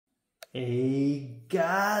Hey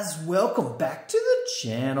guys, welcome back to the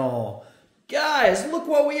channel. Guys, look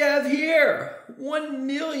what we have here. $1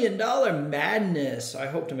 million madness. I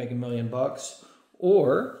hope to make $1 million.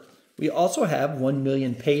 Or we also have 1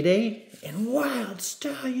 million payday and wild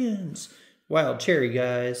stallions. Wild cherry,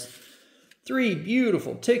 guys. 3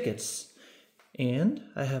 beautiful tickets. And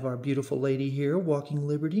I have our beautiful lady here, Walking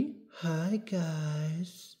Liberty. Hi,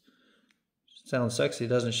 guys. Sounds sexy,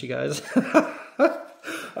 doesn't she, guys?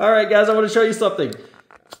 All right, guys, I want to show you something.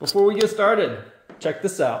 Before we get started, check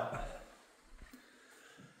this out.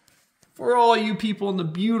 For all you people in the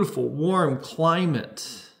beautiful, warm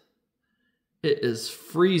climate, it is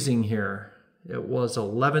freezing here. It was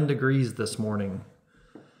 11 degrees this morning.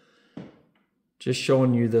 Just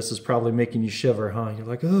showing you this is probably making you shiver, huh? You're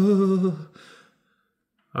like, oh.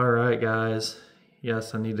 All right, guys.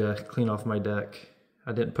 Yes, I need to clean off my deck.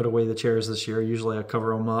 I didn't put away the chairs this year. Usually I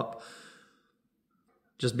cover them up.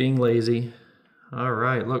 Just being lazy. All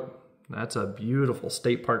right, look, that's a beautiful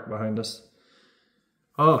state park behind us.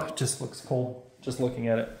 Oh, it just looks cool, just looking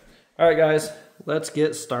at it. All right, guys, let's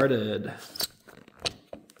get started.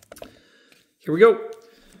 Here we go.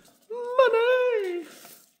 Money!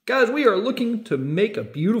 Guys, we are looking to make a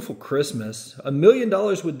beautiful Christmas. $1 million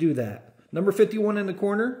would do that. Number 51 in the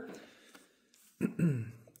corner.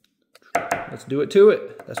 Let's do it to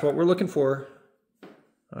it. That's what we're looking for.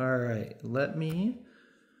 All right, let me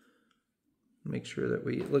make sure that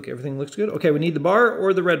everything looks good. Okay, we need the bar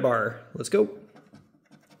or the red bar. Let's go.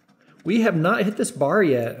 We have not hit this bar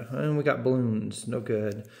yet. And we got balloons, no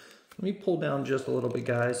good. Let me pull down just a little bit,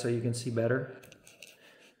 guys, so you can see better.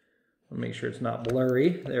 I'll make sure it's not blurry.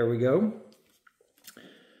 There we go.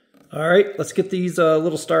 All right, let's get these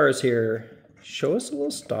little stars here. Show us a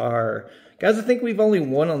little star. Guys, I think we've only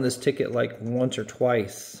won on this ticket like once or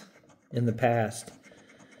twice in the past.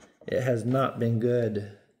 It has not been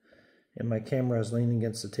good. And my camera is leaning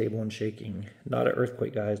against the table and shaking. Not an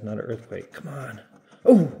earthquake, guys. Not an earthquake. Come on.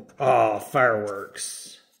 Oh,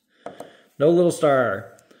 fireworks. No little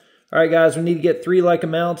star. All right, guys. We need to get 3 like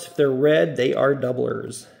amounts. If they're red, they are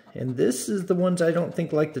doublers. And this is the ones I don't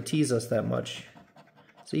think like to tease us that much.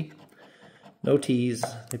 See? No tease.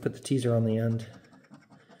 They put the teaser on the end.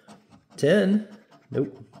 10.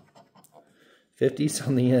 Nope. 50's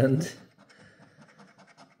on the end.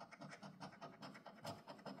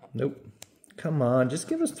 Nope. Come on, just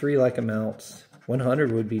give us 3 like amounts.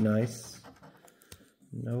 100 would be nice.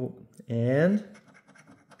 Nope. And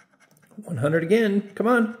 100 again. Come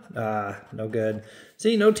on. Ah, no good.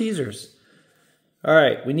 See, no teasers. All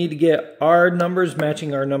right, we need to get our numbers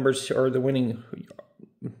matching our numbers, or the winning,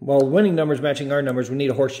 well, winning numbers matching our numbers. We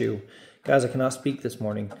need a horseshoe. Guys, I cannot speak this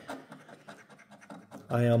morning.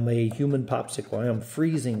 I am a human popsicle. I am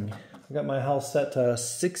freezing. I got my house set to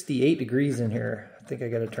 68 degrees in here. I think I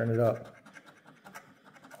got to turn it up.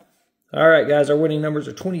 All right, guys, our winning numbers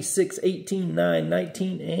are 26, 18, 9,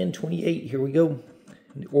 19, and 28. Here we go.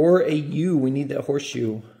 Or a U. We need that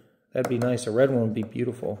horseshoe. That'd be nice. A red one would be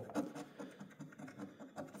beautiful.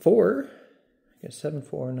 4. I guess 7,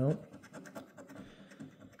 4. Nope.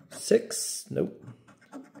 6. Nope.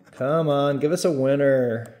 Come on, give us a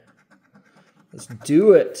winner. Let's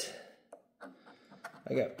do it.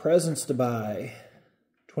 I got presents to buy.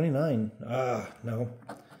 29. Ah, no.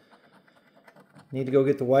 Need to go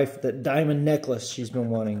get the wife that diamond necklace she's been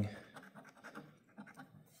wanting.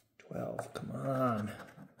 12. Come on.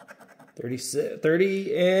 36,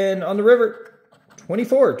 30, and on the river.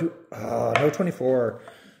 24. Oh, no 24.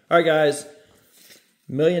 All right, guys. $1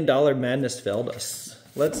 million madness failed us.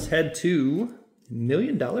 Let's head to $1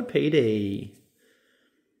 million payday.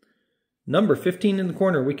 Number 15 in the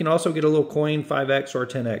corner. We can also get a little coin, 5x or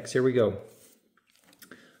 10x. Here we go.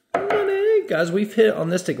 Money. Guys, we've hit on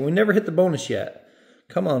this ticket. We never hit the bonus yet.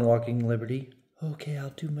 Come on, Walking Liberty. Okay, I'll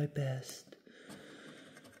do my best.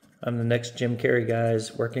 I'm the next Jim Carrey,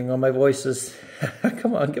 guys, working on my voices.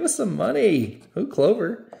 Come on, give us some money. Ooh,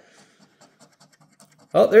 Clover.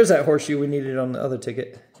 Oh, there's that horseshoe we needed on the other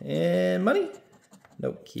ticket. And money?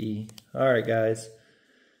 Nope, key. All right, guys.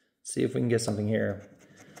 Let's see if we can get something here.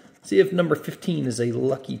 See if number 15 is a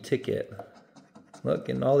lucky ticket. Look,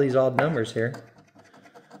 and all these odd numbers here.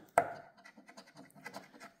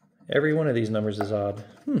 Every one of these numbers is odd.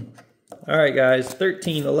 All right, guys.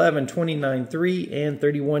 13, 11, 29, 3, and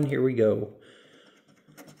 31. Here we go.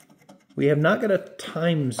 We have not got a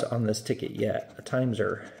times on this ticket yet. A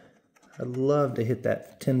timeser. I'd love to hit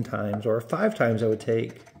that 10 times, or 5 times I would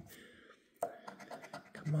take.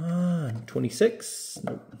 Come on. 26.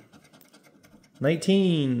 Nope.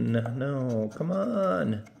 19. No. Come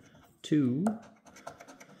on. 2.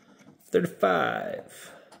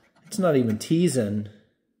 35. It's not even teasing.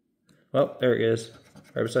 Well, there it is.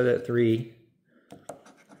 Right beside that 3.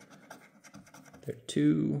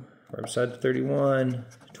 32. Right beside the 31.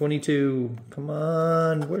 22. Come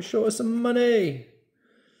on. Show us some money.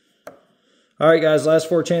 All right, guys. Last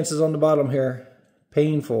 4 chances on the bottom here.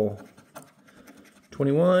 Painful.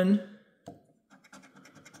 21.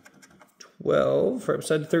 12. Right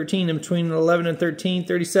beside the 13. In between 11 and 13.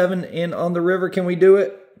 37. And on the river. Can we do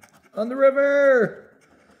it? On the river.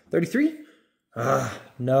 33. Ah,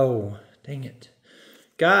 no. Dang it.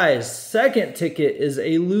 Guys, second ticket is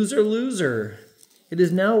a loser. It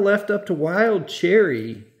is now left up to Wild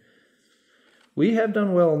Cherry. We have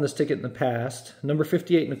done well on this ticket in the past. Number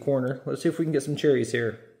 58 in the corner. Let's see if we can get some cherries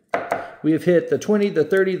here. We have hit the 20, the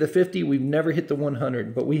 30, the 50. We've never hit the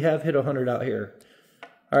 100, but we have hit 100 out here.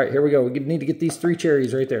 All right, here we go. We need to get these 3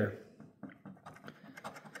 cherries right there.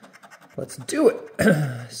 Let's do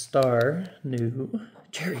it. Star, new,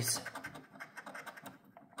 cherries.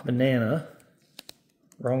 Banana.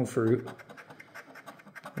 Wrong fruit.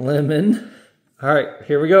 Lemon. All right,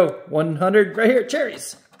 here we go. 100 right here.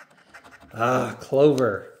 Cherries. Ah,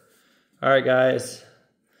 clover. All right, guys.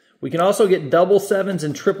 We can also get double 7s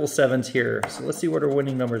and triple 7s here. So let's see what our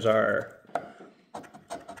winning numbers are.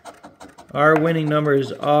 Our winning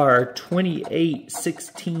numbers are 28,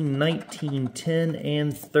 16, 19, 10,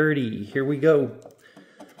 and 30. Here we go.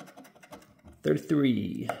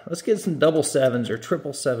 33. Let's get some double 7s or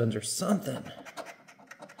triple 7s or something.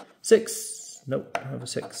 6. Nope, I have a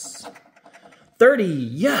 6. 30.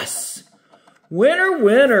 Yes!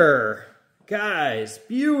 Winner! Guys,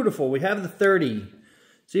 beautiful. We have the 30.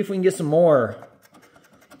 See if we can get some more.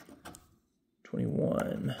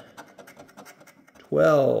 21.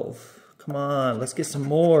 12. Come on, let's get some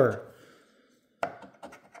more.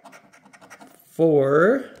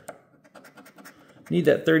 4. Need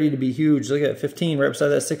that 30 to be huge. Look at 15 right beside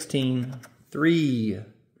that 16. 3.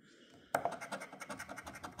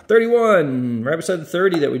 31 right beside the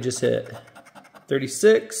 30 that we just hit.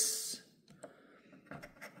 36.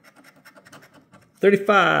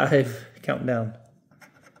 35. Counting down.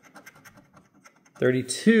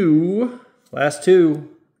 32. Last 2.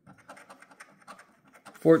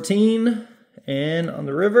 14. And on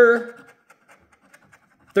the river.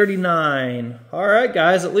 39. All right,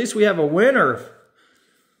 guys. At least we have a winner.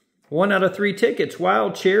 1 out of 3 tickets.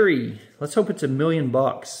 Wild Cherry. Let's hope it's $1 million.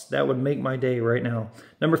 That would make my day right now.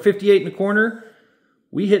 Number 58 in the corner.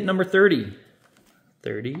 We hit number 30.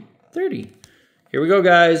 30. 30. Here we go,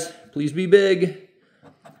 guys. Please be big.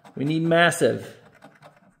 We need massive.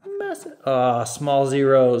 Massive. Ah, small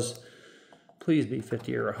zeros. Please be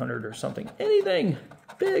 50 or 100 or something. Anything.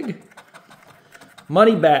 Big.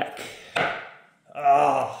 Money back.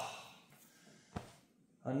 Ah.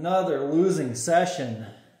 Another losing session.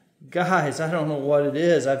 Guys, I don't know what it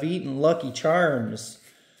is. I've eaten Lucky Charms.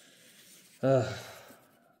 I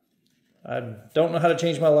don't know how to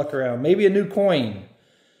change my luck around. Maybe a new coin.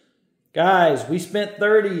 Guys, we spent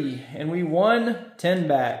 30 and we won 10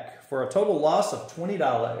 back for a total loss of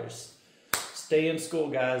 $20. Stay in school,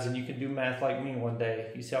 guys, and you can do math like me one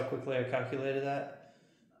day. You see how quickly I calculated that?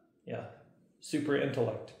 Yeah, super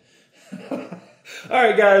intellect. All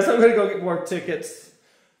right, guys, I'm going to go get more tickets.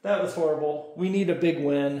 That was horrible. We need a big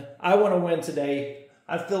win. I want to win today.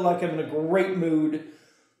 I feel like I'm in a great mood.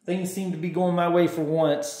 Things seem to be going my way for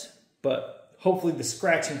once, but hopefully the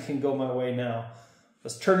scratching can go my way now.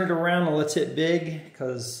 Let's turn it around and let's hit big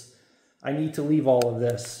because I need to leave all of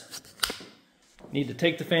this. Need to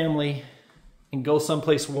take the family and go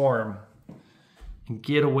someplace warm and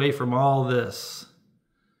get away from all this.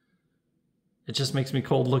 It just makes me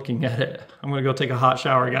cold looking at it. I'm going to go take a hot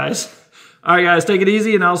shower, guys. All right, guys, take it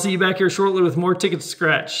easy, and I'll see you back here shortly with more Ticket to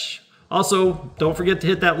Scratch. Also, don't forget to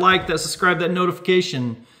hit that like, that subscribe, that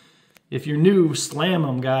notification. If you're new, slam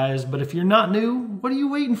them, guys. But if you're not new, what are you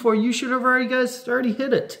waiting for? You should have already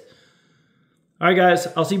hit it. All right, guys,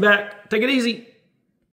 I'll see you back. Take it easy.